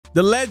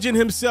The legend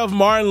himself,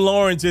 Martin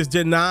Lawrence, is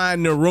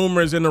denying the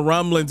rumors and the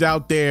rumblings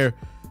out there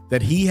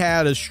that he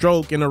had a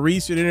stroke. In a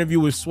recent interview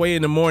with Sway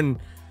in the Morning,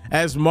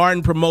 as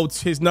Martin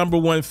promotes his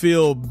 #1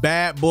 film,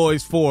 Bad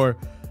Boys 4,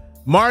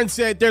 Martin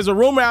said, "There's a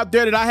rumor out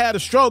there that I had a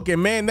stroke,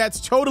 and man, that's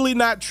totally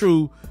not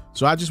true.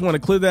 So I just want to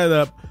clear that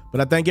up. But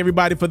I thank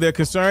everybody for their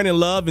concern and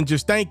love, and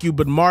just thank you.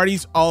 But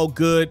Marty's all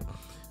good."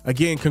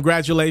 Again,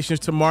 congratulations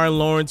to Martin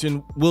Lawrence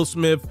and Will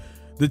Smith,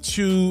 the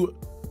two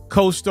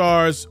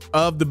co-stars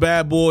of the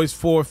Bad Boys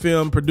 4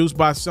 film produced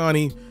by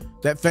Sony.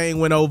 That thing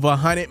went over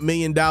 $100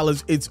 million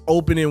its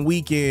opening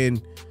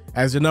weekend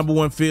as the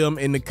 #1 film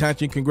in the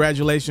country.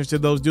 Congratulations to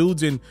those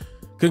dudes, and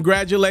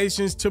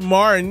congratulations to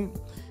Martin.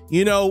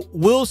 You know,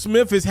 Will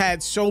Smith has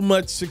had so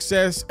much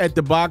success at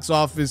the box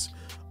office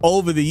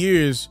over the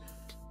years.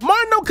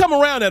 Martin don't come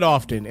around that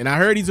often, and I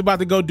heard he's about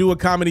to go do a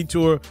comedy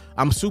tour.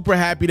 I'm super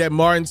happy that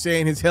Martin's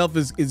saying his health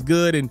is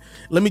good. And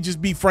let me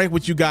just be frank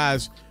with you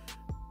guys.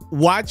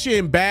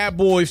 Watching Bad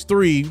Boys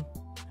 3,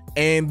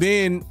 and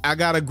then I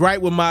got a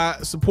gripe with my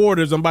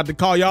supporters. I'm about to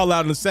call y'all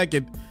out in a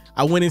second.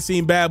 I went and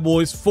seen Bad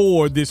Boys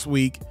 4 this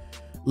week.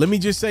 Let me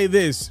just say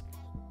this.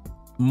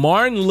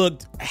 Martin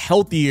looked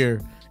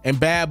healthier in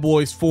Bad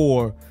Boys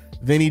 4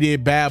 than he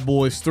did Bad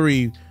Boys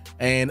 3.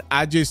 And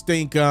I just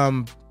think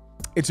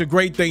it's a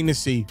great thing to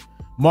see.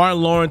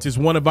 Martin Lawrence is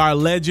one of our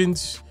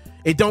legends.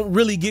 It don't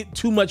really get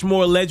too much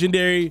more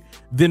legendary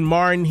than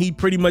Martin. He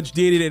pretty much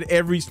did it at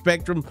every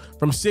spectrum,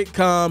 from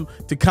sitcom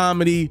to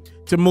comedy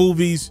to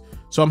movies.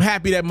 So I'm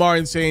happy that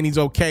Martin's saying he's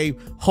okay.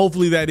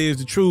 Hopefully that is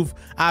the truth.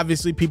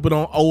 Obviously, people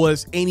don't owe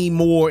us any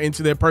more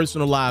into their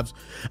personal lives.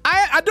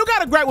 I do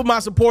got a gripe with my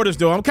supporters,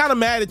 though. I'm kind of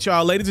mad at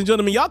y'all, ladies and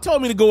gentlemen. Y'all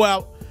told me to go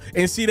out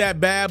and see that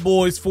Bad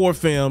Boys 4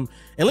 film.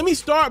 And let me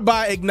start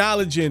by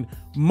acknowledging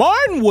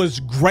Martin was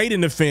great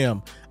in the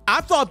film.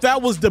 I thought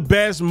that was the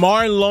best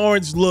Martin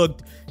Lawrence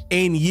looked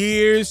in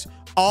years.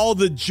 All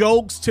the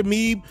jokes, to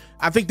me,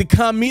 I think the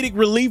comedic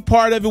relief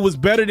part of it was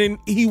better than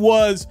he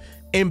was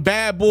in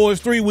Bad Boys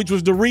 3, which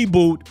was the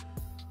reboot.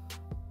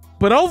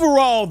 But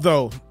overall,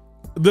 though,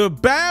 the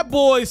Bad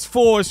Boys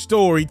 4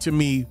 story to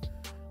me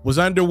was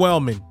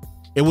underwhelming.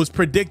 It was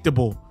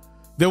predictable.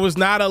 There was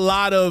not a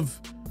lot of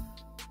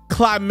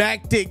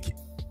climactic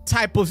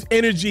type of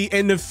energy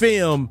in the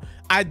film.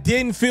 I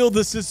didn't feel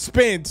the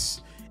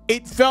suspense.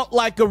 It felt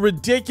like a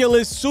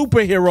ridiculous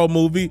superhero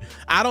movie.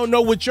 I don't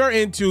know what you're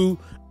into.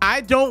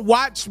 I don't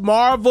watch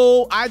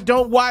Marvel. I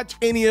don't watch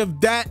any of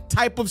that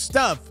type of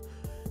stuff.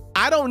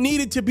 I don't need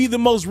it to be the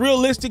most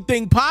realistic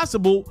thing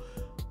possible,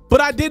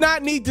 but I did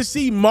not need to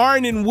see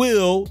Martin and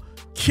Will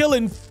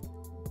killing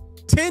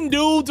 10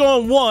 dudes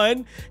on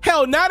one.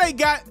 Hell, now they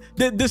got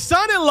the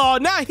son-in-law.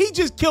 Now he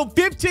just killed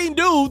 15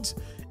 dudes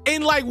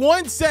in like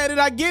one set,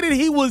 and I get it.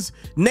 He was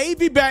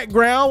Navy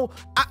background.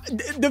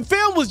 The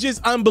film was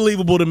just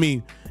unbelievable to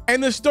me,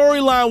 and the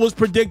storyline was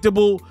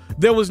predictable.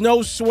 There was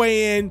no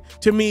swaying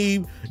to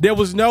me. There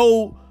was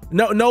no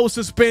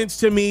suspense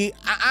to me.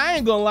 I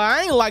ain't gonna lie,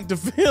 I ain't like the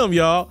film,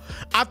 y'all.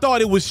 I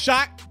thought it was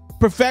shot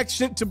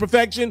perfection to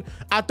perfection.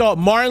 I thought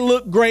Martin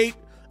looked great.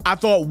 I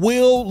thought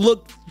Will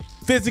looked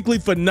physically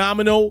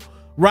phenomenal,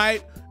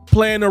 right?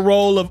 Playing the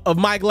role of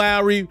Mike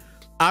Lowry.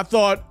 I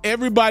thought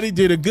everybody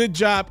did a good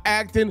job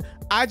acting.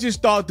 I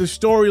just thought the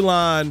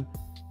storyline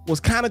was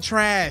kind of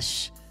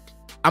trash.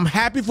 I'm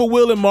happy for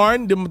Will and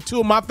Martin, them two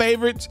of my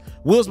favorites.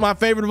 Will's my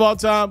favorite of all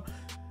time.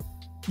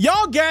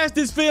 Y'all gassed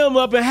this film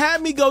up and had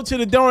me go to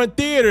the darn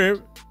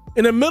theater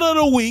in the middle of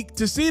the week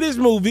to see this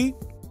movie,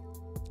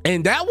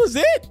 and that was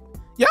it.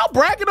 Y'all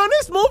bragging on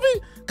this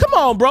movie? Come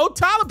on, bro.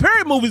 Tyler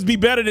Perry movies be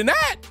better than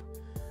that.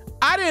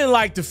 I didn't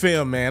like the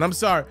film, man. I'm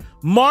sorry.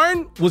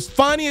 Martin was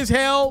funny as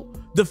hell.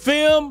 The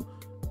film,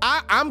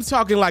 I'm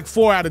talking like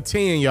 4 out of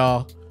 10,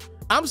 y'all.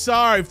 I'm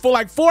sorry, for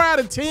like 4 out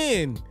of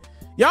 10.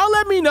 Y'all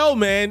let me know,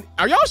 man.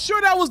 Are y'all sure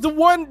that was the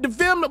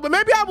film? But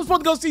maybe I was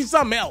supposed to go see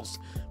something else.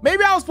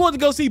 Maybe I was supposed to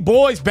go see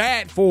Boys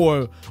Bad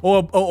 4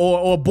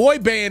 or Boy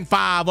Band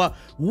 5.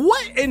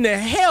 What in the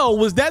hell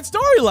was that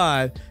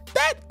storyline?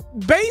 That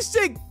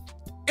basic,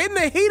 in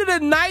the heat of the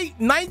night,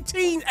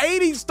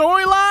 1980s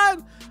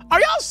storyline? Are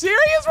y'all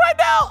serious right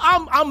now?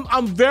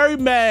 I'm very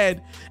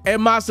mad at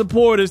my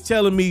supporters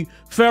telling me,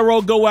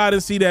 FERRO, go out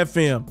and see that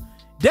film.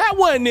 That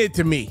wasn't it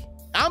to me.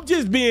 I'm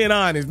just being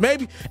honest.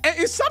 Maybe, and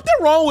is something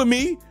wrong with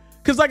me?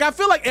 Because like I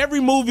feel like every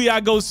movie I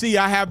go see,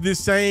 I have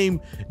this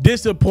same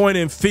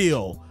disappointing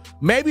feel.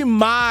 Maybe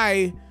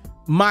my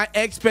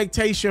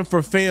expectation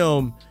for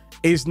film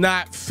is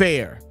not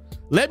fair.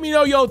 Let me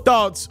know your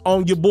thoughts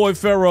on your boy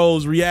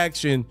FERRO's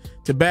reaction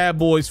to Bad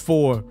Boys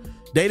 4.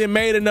 They done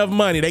made enough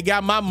money. They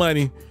got my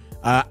money.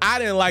 I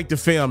didn't like the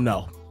film,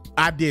 though.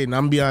 I didn't.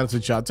 I'm gonna be honest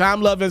with y'all.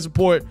 Time, love, and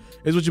support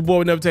is what your boy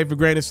would never take for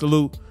granted.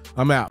 Salute.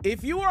 I'm out.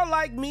 If you are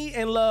like me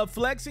and love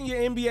flexing your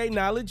NBA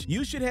knowledge,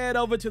 you should head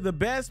over to the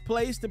best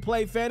place to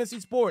play fantasy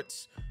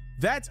sports.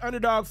 That's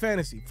Underdog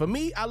Fantasy. For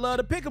me, I love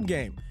the pick'em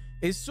game.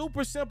 It's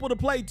super simple to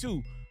play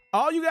too.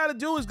 All you gotta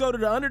do is go to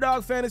the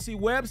Underdog Fantasy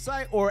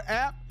website or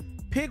app,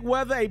 pick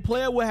whether a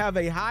player will have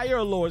a higher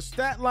or lower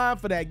stat line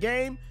for that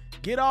game,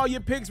 Get all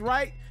your picks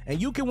right,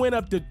 and you can win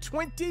up to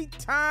 20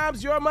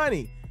 times your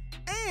money.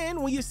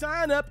 And when you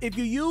sign up, if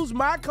you use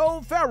my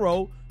code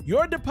FERRO,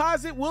 your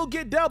deposit will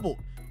get doubled.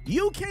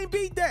 You can't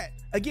beat that.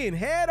 Again,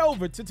 head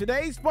over to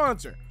today's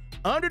sponsor,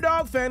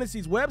 Underdog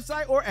Fantasy's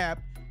website or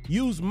app,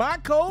 use my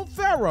code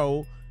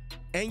FERRO,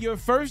 and your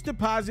first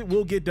deposit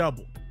will get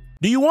doubled.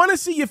 Do you want to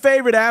see your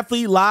favorite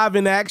athlete live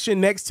in action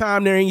next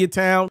time they're in your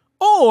town?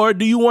 Or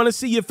do you want to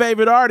see your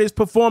favorite artist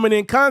performing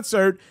in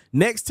concert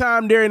next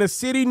time they're in a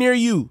city near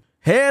you?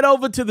 Head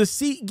over to the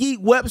SeatGeek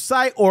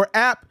website or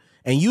app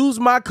and use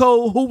my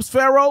code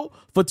HoopsFerro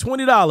for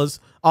 $20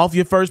 off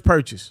your first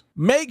purchase.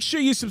 Make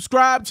sure you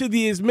subscribe to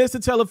the It's Mr.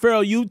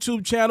 Taliaferro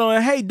YouTube channel,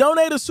 and hey,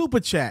 donate a super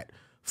chat.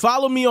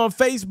 Follow me on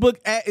Facebook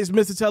at It's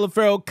Mr.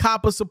 Taliaferro,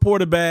 cop a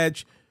supporter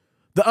badge.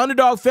 The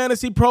Underdog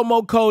Fantasy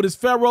promo code is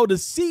FERRO. The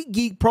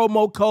SeatGeek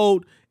promo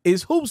code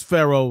is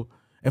HoopsFerro.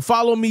 And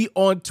follow me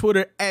on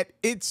Twitter at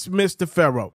It's Mr. Ferro.